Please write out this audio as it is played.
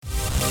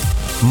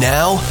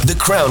Now, the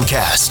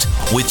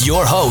CrownCast with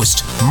your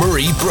host,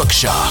 Murray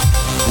Brookshaw.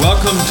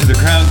 Welcome to the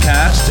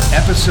CrownCast,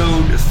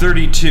 episode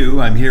 32.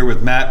 I'm here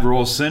with Matt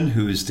Rolston,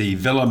 who's the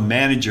villa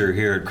manager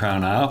here at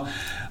Crown Isle.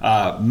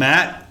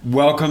 Matt,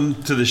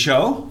 welcome to the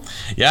show.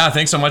 Yeah,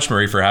 thanks so much,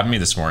 Murray, for having me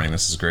this morning.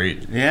 This is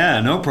great. Yeah,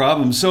 no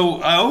problem.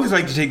 So I always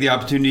like to take the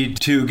opportunity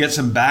to get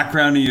some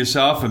background on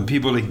yourself and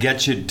people to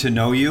get you to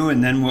know you,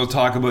 and then we'll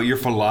talk about your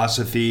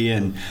philosophy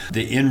and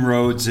the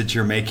inroads that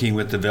you're making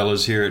with the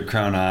villas here at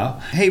Crown Isle.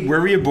 Hey, where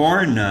were you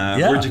born?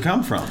 Where'd you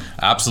come from?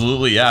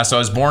 Absolutely, yeah. So I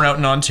was born out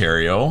in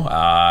Ontario,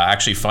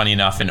 actually, funny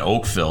enough, in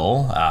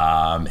Oakville,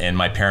 and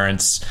my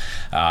parents,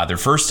 their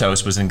first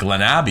house was in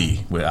Glen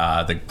Abbey,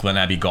 the Glen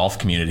Abbey golf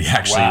community,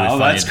 actually. Wow,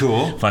 that's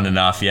cool. Fun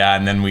enough, yeah.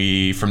 And then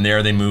from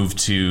there, they moved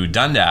to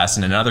Dundas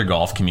in another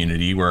golf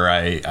community where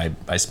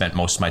I spent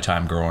most of my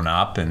time growing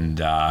up. And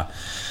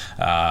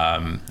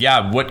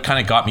what kind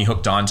of got me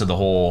hooked on to the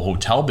whole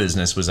hotel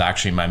business was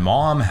actually my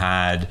mom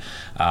had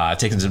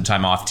taken some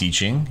time off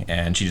teaching,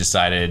 and she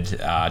decided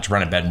to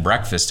run a bed and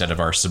breakfast out of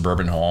our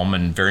suburban home,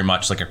 and very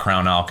much like a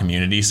Crown Isle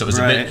community. So it was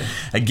a bit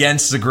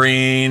against the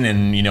grain,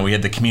 and we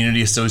had the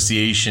community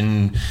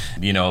association,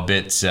 a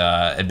bit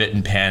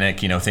in panic,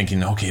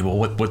 thinking, okay, well,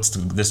 what's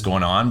this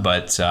going on?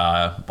 But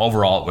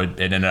overall, it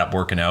ended up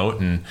working out,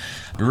 and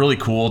really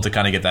cool to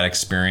kind of get that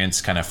experience,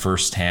 kind of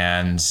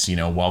firsthand,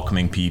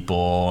 welcoming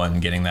people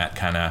and getting that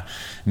kind of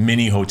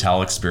mini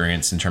hotel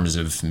experience in terms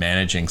of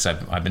managing. So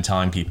I've been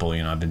telling people,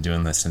 I've been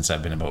doing this since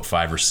I've been about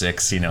 5 or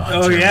 6,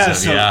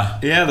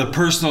 the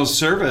personal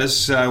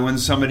service when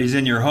somebody's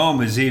in your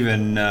home is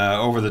even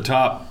over the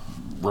top,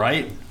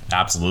 right?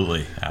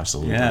 Absolutely.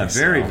 Yeah,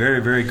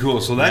 very cool.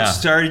 So that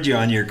started you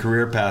on your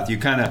career path. You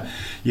kind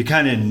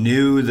of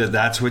knew that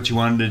that's what you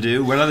wanted to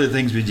do. What other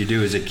things would you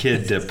do as a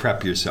kid to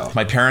prep yourself?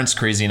 My parents,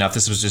 crazy enough,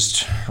 this was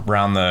just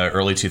around the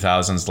early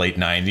 2000s, late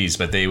 90s,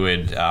 but they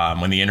would,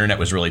 when the internet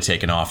was really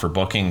taking off for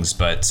bookings,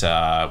 but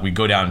we'd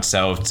go down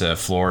south to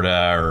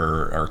Florida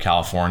or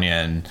California,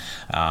 and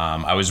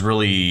I was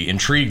really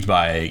intrigued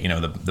by,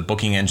 the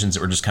booking engines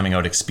that were just coming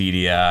out,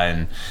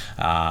 Expedia,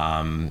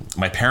 and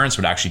my parents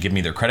would actually give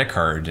me their credit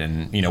card,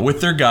 and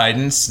with their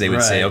guidance they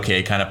would say,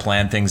 okay, kind of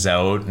plan things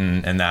out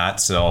and that.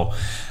 So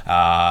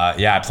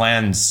I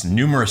planned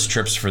numerous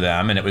trips for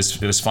them, and it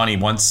was funny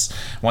once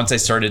I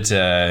started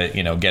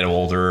to get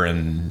older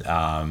and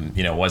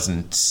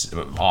wasn't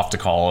off to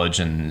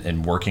college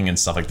and working and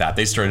stuff like that.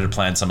 They started to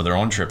plan some of their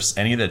own trips.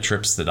 Any of the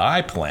trips that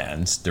I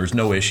planned, there was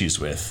no issues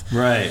with.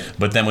 Right.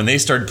 But then when they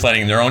started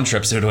planning their own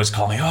trips, they would always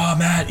call me, oh,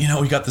 Matt,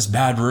 we got this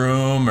bad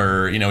room,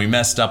 or we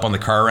messed up on the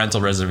car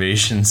rental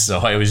reservations. So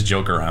I always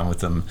joke around with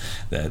them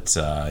that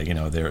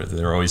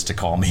they're always to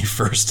call me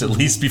first, at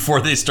least before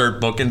they start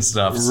booking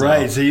stuff.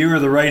 Right. So you were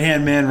the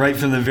right-hand man right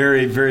from the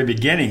very, very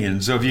beginning.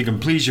 And so if you can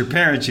please your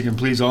parents, you can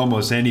please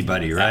almost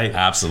anybody, right?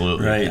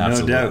 Absolutely. Right,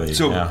 absolutely. No doubt.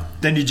 So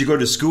then did you go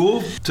to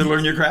school to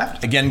learn your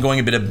craft? Again, going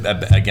a bit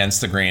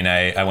against the grain,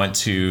 I went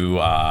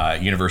to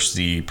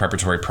university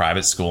preparatory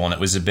private school, and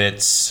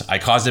I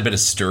caused a bit of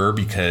stir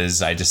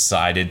because I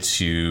decided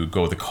to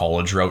go the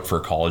college route for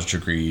a college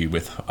degree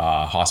with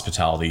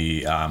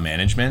hospitality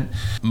management.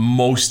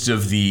 Most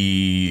of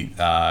the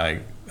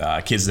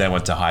kids that I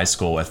went to high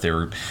school with, they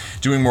were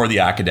doing more of the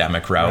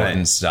academic route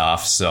and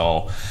stuff.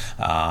 So,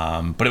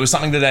 but it was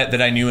something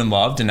that I knew and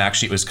loved, and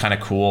actually it was kind of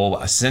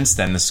cool. Since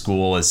then, the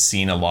school has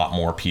seen a lot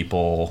more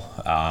people,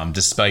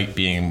 despite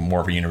being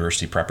more of a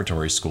university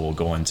preparatory school,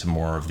 go into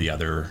more of the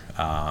other,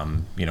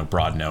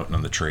 broaden out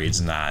on the trades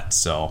and that.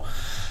 So,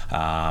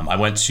 I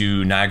went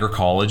to Niagara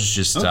College,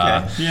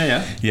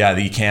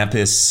 the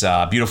campus,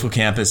 beautiful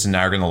campus in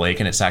Niagara on the Lake,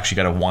 and it's actually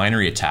got a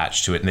winery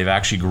attached to it, and they've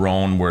actually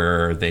grown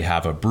where they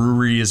have a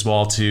brewery as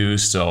well too.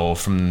 So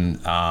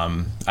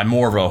I'm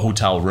more of a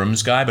hotel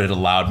rooms guy, but it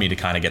allowed me to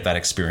kind of get that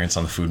experience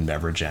on the food and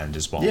beverage end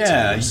as well.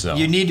 Yeah, too, so.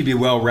 You need to be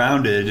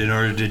well-rounded in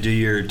order to do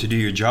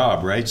your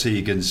job, right? So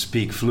you can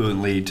speak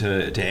fluently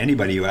to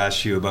anybody who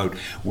asks you about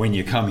when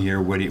you come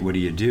here, what do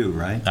you do,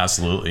 right?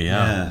 Absolutely,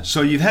 yeah.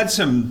 So you've had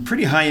some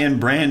pretty high-end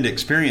brand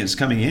experience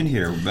coming in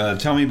here.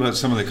 Tell me about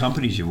some of the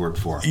companies you worked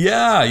for.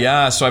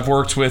 Yeah. So I've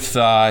worked with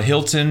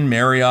Hilton,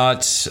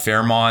 Marriott,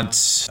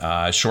 Fairmont,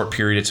 a short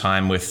period of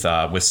time with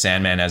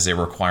Sandman as they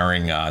were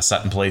acquiring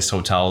Sutton Place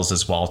hotels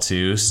as well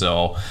too.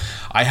 So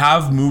I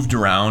have moved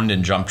around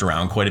and jumped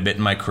around quite a bit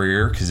in my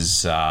career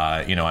because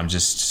I'm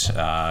just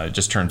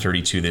turned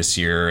 32 this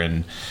year,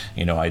 and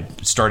I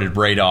started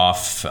right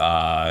off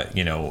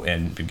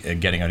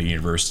and getting out of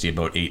university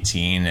about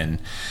 18, and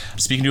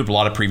speaking to a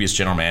lot of previous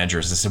general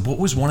managers, I said, what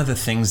was one of the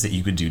things that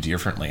you could do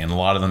differently? And a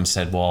lot of them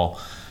said,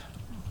 well,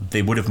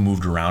 they would have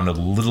moved around a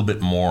little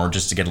bit more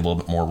just to get a little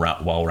bit more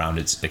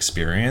well-rounded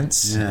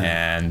experience.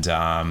 And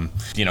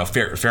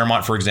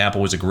Fairmont, for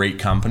example, was a great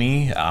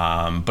company,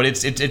 but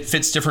it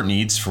fits different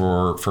needs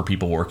for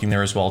people working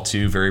there as well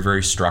too. Very,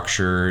 very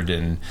structured,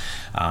 and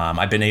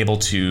I've been able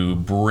to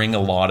bring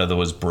a lot of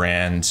those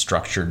brand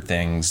structured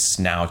things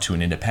now to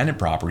an independent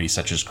property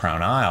such as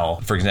Crown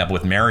Isle. For example,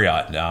 with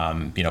Marriott,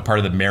 part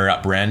of the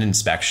Marriott brand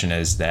inspection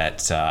is that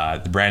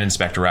the brand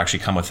inspector will actually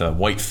come with a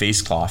white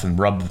face cloth and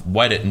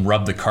wet it and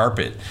rub the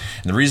carpet.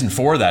 And the reason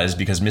for that is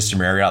because Mr.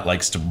 Marriott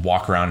likes to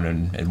walk around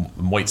in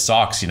white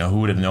socks. Who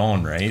would have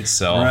known, right?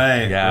 So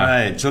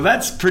right. So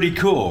that's pretty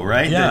cool,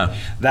 right? Yeah.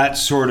 That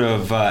sort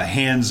of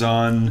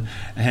hands-on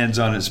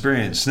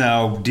experience.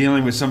 Now,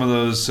 dealing with some of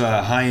those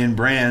high-end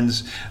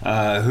brands,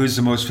 who's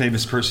the most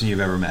famous person you've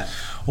ever met?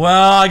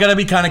 Well, I got to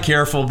be kind of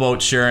careful about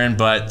sharing,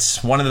 but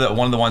one of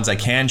the ones I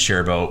can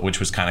share about, which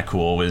was kind of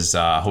cool, was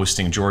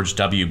hosting George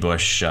W.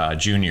 Bush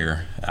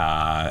Jr.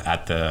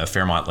 At the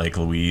Fairmont Lake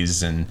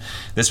Louise, and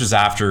this was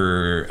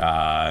after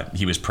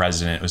he was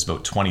president. It was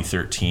about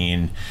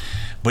 2013.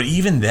 But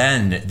even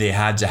then, they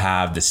had to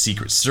have the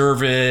Secret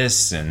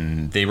Service,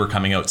 and they were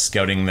coming out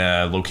scouting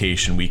the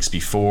location weeks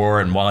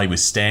before. And while he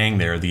was staying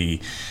there,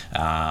 the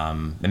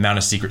amount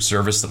of Secret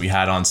Service that we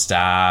had on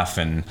staff,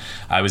 and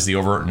I was the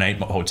overnight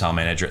hotel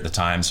manager at the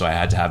time, so I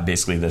had to have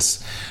basically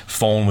this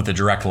phone with a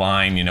direct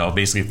line.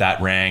 Basically if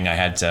that rang, I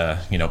had to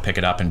pick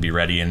it up and be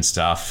ready and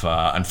stuff.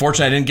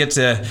 Unfortunately, I didn't get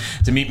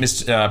to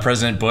meet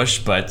President Bush,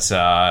 but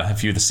a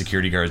few of the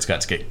security guards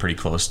got to get pretty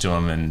close to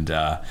him, and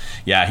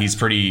he's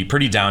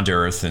pretty down to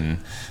earth. And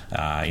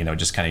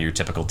just kind of your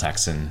typical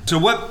Texan. So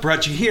what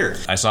brought you here?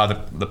 I saw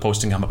the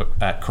posting come up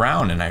at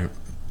Crown, and I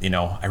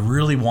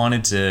really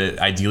wanted to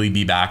ideally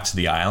be back to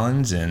the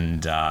island,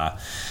 and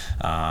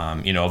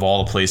of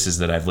all the places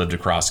that I've lived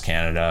across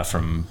Canada,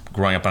 from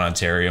growing up in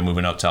Ontario,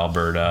 moving out to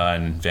Alberta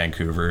and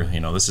Vancouver,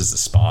 this is the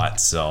spot.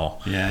 So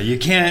yeah, you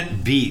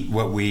can't beat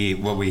what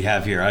we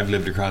have here. I've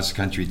lived across the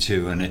country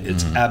too, and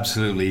it's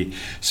absolutely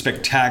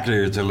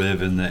spectacular to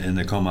live in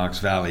the Comox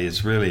Valley.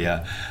 It's really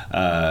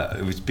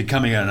it was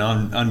becoming an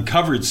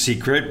uncovered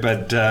secret,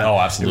 but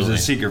absolutely. It was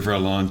a secret for a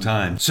long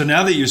time. So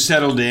now that you're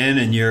settled in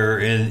and you're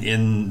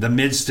in the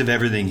midst of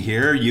everything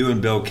here, you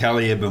and Bill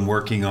Kelly have been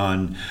working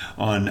on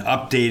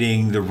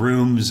updating the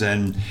rooms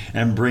and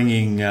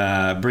bringing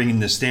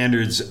the standards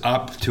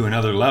up to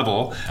another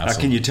level.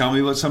 Can you tell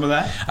me about some of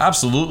that?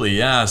 Absolutely,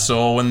 yeah.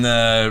 So when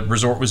the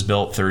resort was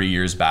built 30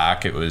 years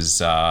back, it was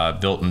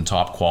built in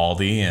top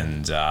quality,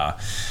 and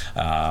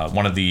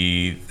one of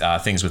the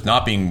things with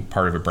not being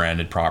part of a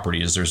branded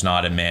property is there's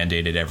not a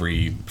mandated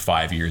every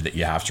 5 years that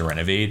you have to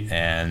renovate,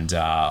 and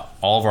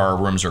all of our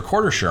rooms are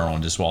quarter share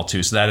owned as well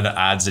too, so that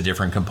adds a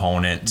different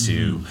component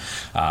to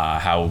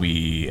how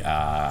we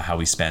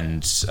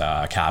spend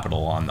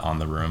capital on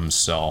the rooms.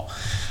 So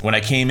when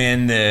I came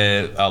in,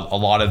 a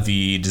lot of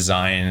the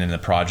design and the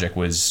project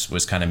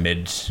was kind of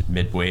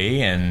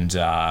midway, and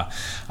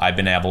I've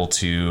been able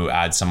to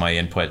add some of my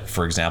input,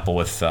 for example,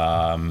 with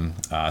some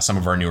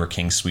of our newer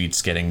king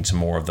suites, getting to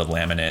more of the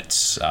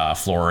laminate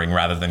flooring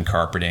rather than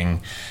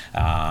carpeting.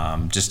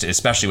 Just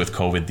especially with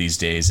COVID these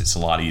days, it's a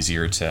lot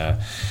easier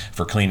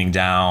for cleaning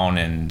down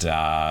and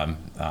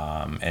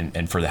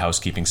for the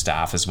housekeeping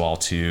staff as well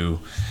too.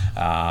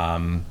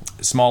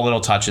 Small little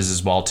touches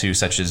as well too,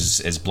 such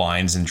as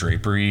blinds and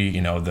drapery.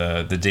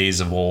 The days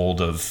of old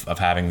of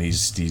having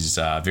these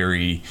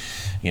very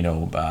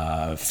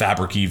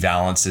fabric-y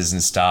valances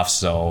and stuff.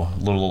 So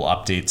little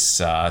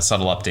updates,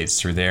 subtle updates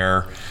through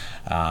there.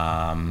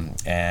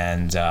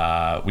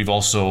 We've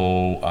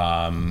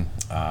also,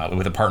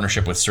 with a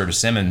partnership with Serta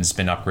Simmons,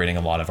 been upgrading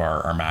a lot of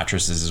our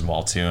mattresses as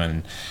well too.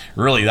 And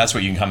really, that's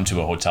what you can come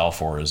to a hotel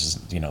for, is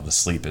the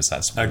sleep.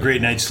 That's a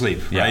great night's sleep,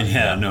 right?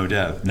 Yeah, no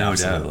doubt,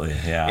 absolutely,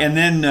 doubt. Yeah. And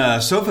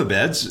then sofa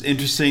beds,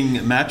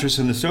 interesting mattress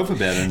in the sofa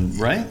bed, and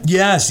right?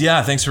 Yes,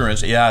 yeah. Thanks very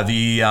much. Yeah,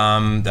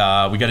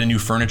 we got a new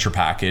furniture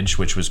package,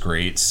 which was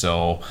great.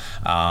 So,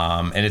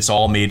 and it's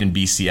all made in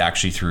BC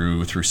actually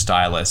through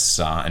Stylus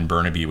and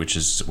Burnaby, which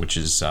is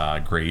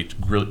great,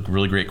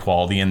 really great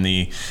quality. And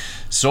the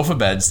sofa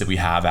beds that we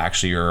have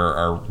actually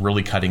are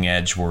really cutting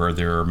edge, where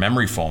they're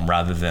memory foam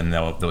rather than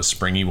those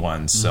springy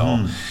ones.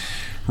 So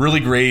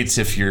really great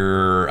if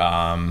you've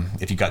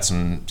got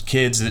some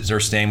kids that are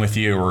staying with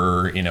you,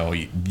 or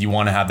you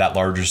want to have that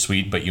larger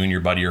suite, but you and your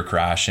buddy are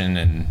crashing,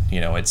 and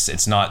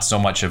it's not so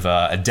much of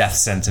a death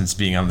sentence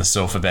being on the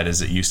sofa bed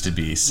as it used to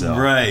be. So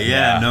right,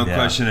 no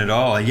question at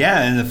all.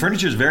 Yeah, and the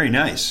furniture is very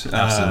nice.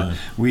 Absolutely.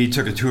 We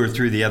took a tour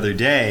through the other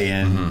day,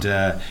 and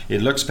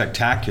it looks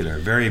spectacular.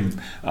 Very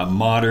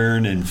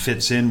modern, and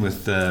fits in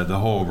with the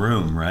whole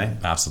room, right?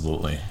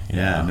 Absolutely.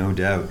 Yeah, no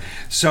doubt.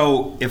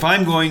 So if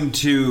I'm going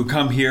to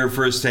come here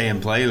for a stay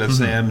and play, let's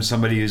say I'm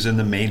somebody who's in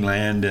the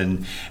mainland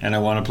and I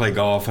want to play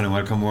golf and I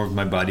want to come over with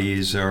my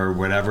buddies or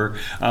whatever,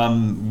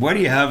 what do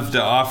you have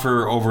to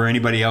offer over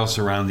anybody else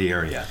around the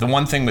area? The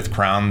one thing with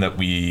Crown that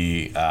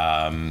we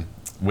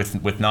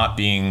with not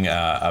being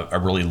a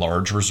really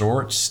large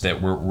resort,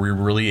 that we're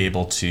really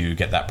able to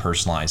get that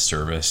personalized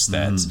service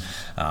that's,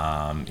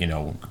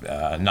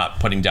 not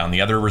putting down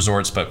the other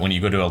resorts, but when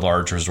you go to a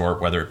large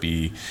resort, whether it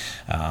be,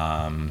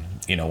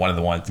 one of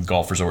the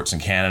golf resorts in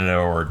Canada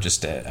or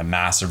just a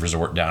massive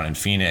resort down in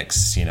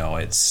Phoenix,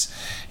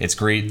 it's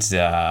great,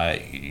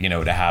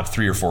 to have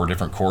 3 or 4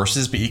 different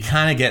courses, but you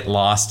kind of get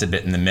lost a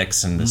bit in the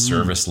mix and the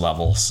service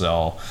level.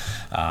 So,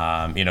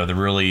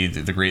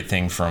 the great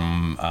thing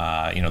from,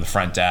 the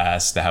front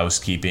desk, the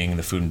housekeeping,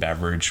 the food and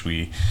beverage,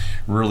 we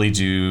really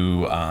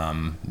do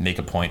make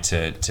a point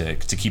to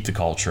keep the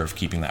culture of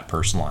keeping that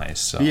personalized.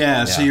 So,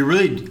 so you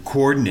really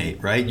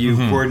coordinate, right? You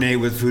coordinate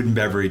with food and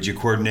beverage, you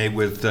coordinate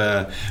with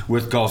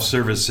golf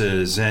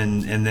services,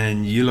 and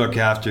then you look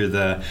after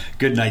the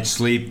good night's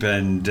sleep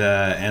and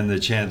the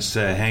chance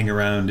to hang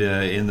around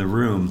in the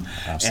room.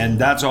 Absolutely. And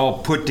that's all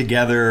put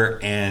together,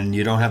 and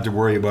you don't have to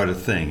worry about a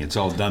thing. It's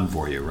all done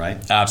for you, right?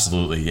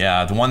 Absolutely,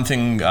 yeah. The one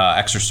thing,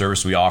 extra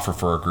service we offer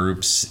for our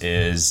groups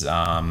is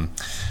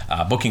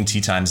booking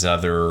tee times at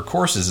other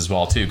courses as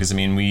well too, because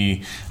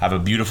we have a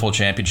beautiful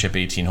championship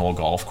 18-hole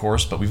golf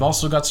course, but we've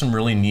also got some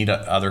really neat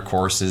other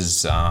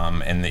courses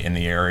in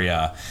the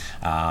area.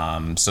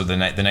 So the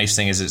nice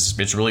thing is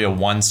it's really a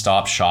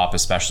one-stop shop,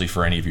 especially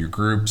for any of your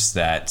groups,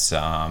 that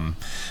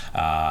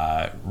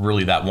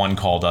really that one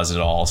call does it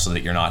all, so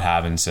that you're not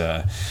having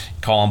to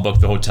call and book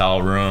the hotel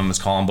rooms,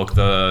 call and book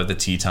the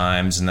tee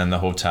times, and then the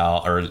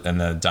hotel and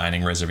the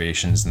dining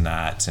reservations and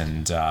that.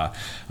 And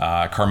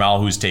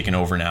Carmel, who's taken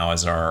over now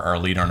as our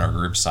leader on our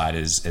group side,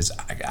 is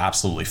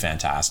absolutely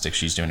fantastic.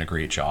 She's doing a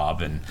great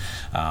job, and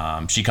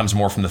she comes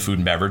more from the food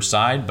and beverage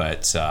side,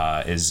 but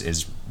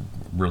is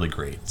really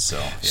great.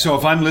 So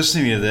if I'm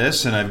listening to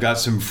this and I've got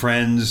some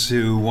friends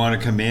who want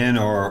to come in,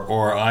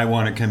 or I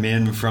want to come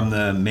in from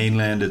the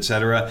mainland,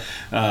 etc.,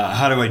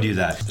 how do I do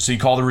that? So you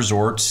call the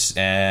resort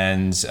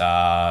and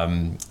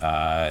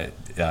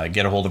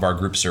get a hold of our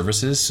group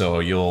services. So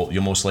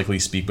you'll most likely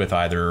speak with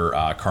either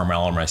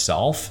Carmel or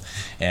myself,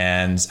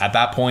 and at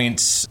that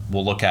point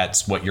we'll look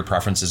at what your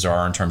preferences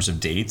are in terms of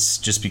dates.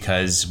 Just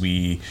because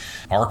we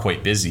are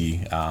quite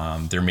busy,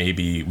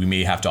 we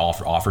may have to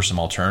offer some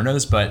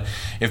alternatives. But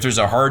if there's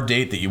a hard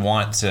date that you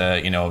want to,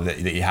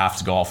 that you have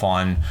to golf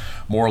on,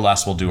 more or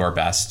less we'll do our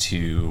best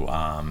to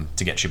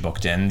get you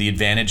booked in. The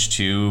advantage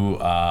too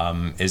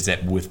is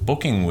that with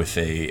booking with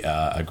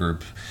a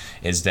group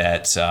is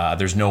that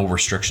there's no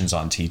restrictions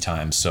on tee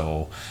time.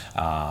 So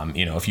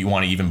if you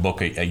want to even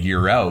book a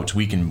year out,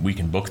 we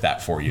can book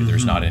that for you.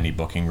 There's not any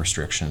booking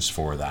restrictions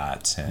for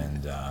that,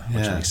 and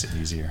which makes it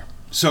easier.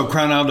 So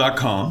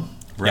crownisle.com,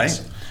 right?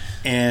 Yes.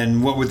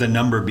 And what would the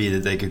number be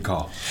that they could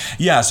call?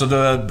 Yeah, so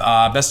the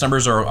best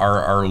numbers are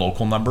our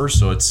local numbers.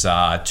 So it's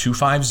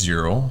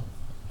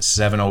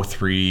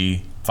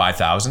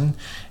 250-703-5000.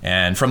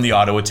 And from the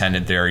auto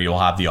attendant there, you'll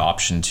have the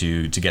option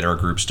to get our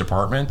groups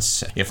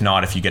departments. If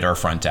not, if you get our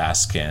front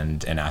desk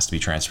and ask to be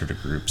transferred to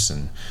groups,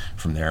 and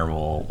from there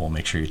we'll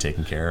make sure you're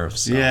taken care of.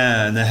 So.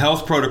 Yeah, and the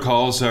health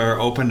protocols are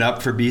opened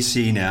up for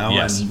BC now,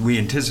 yes. And we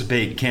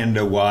anticipate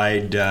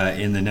Canada-wide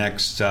in the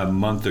next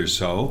month or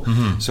so.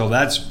 So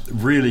that's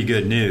really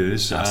good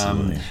news.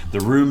 Absolutely. The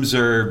rooms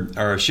are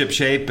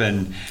shipshape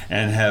and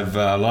have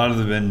a lot of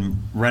them been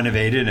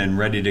renovated and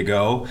ready to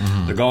go.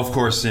 The golf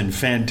course is in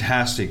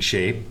fantastic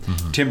shape.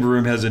 Timber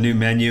Room has a new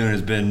menu and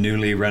has been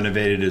newly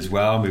renovated as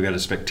well. We've got a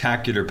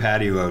spectacular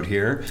patio out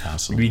here.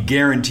 Absolutely. We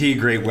guarantee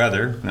great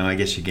weather. No, I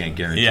guess you can't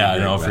guarantee. Yeah,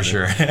 great weather. For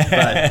sure.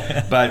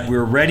 but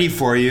we're ready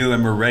for you,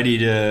 and we're ready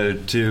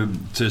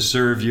to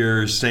serve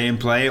your stay and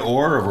play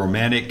or a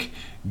romantic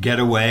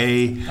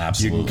getaway.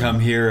 Absolutely. You can come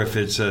here if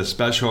it's a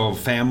special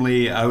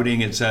family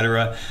outing,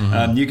 etc.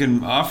 You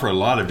can offer a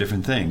lot of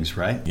different things,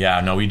 right?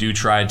 Yeah, no, we do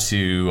try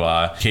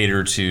to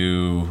cater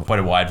to quite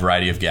a wide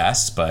variety of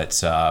guests,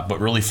 but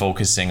really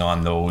focusing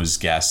on those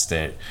guests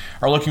that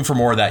are looking for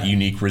more of that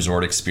unique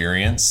resort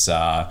experience.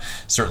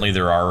 Certainly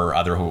there are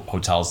other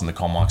hotels in the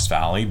Comox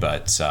Valley,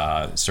 but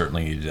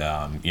certainly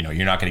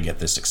you're not going to get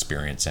this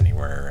experience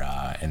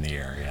anywhere in the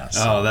area.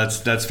 So. Oh,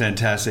 that's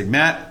fantastic.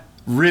 Matt,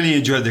 really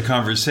enjoyed the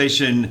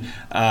conversation.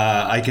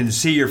 I can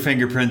see your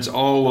fingerprints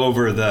all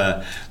over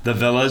the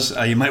villas.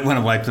 You might want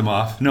to wipe them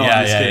off. No,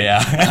 I'm just kidding.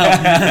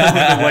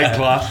 With the white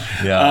cloth.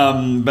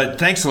 Yeah. But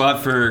thanks a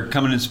lot for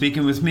coming and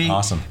speaking with me.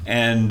 Awesome.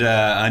 And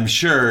I'm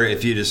sure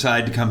if you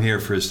decide to come here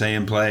for a stay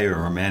and play or a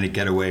romantic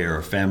getaway or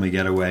a family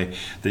getaway,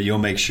 that you'll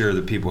make sure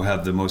that people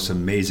have the most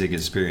amazing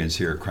experience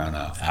here at Crown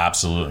Isle.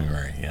 Absolutely,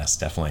 Murray. Yes,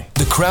 definitely.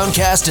 The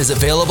CrownCast is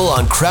available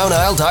on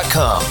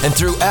crownisle.com and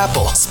through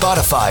Apple,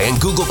 Spotify, and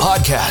Google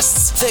Podcasts.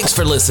 Thanks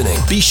for listening.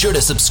 Be sure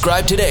to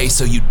subscribe today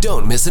so you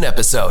don't miss an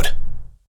episode.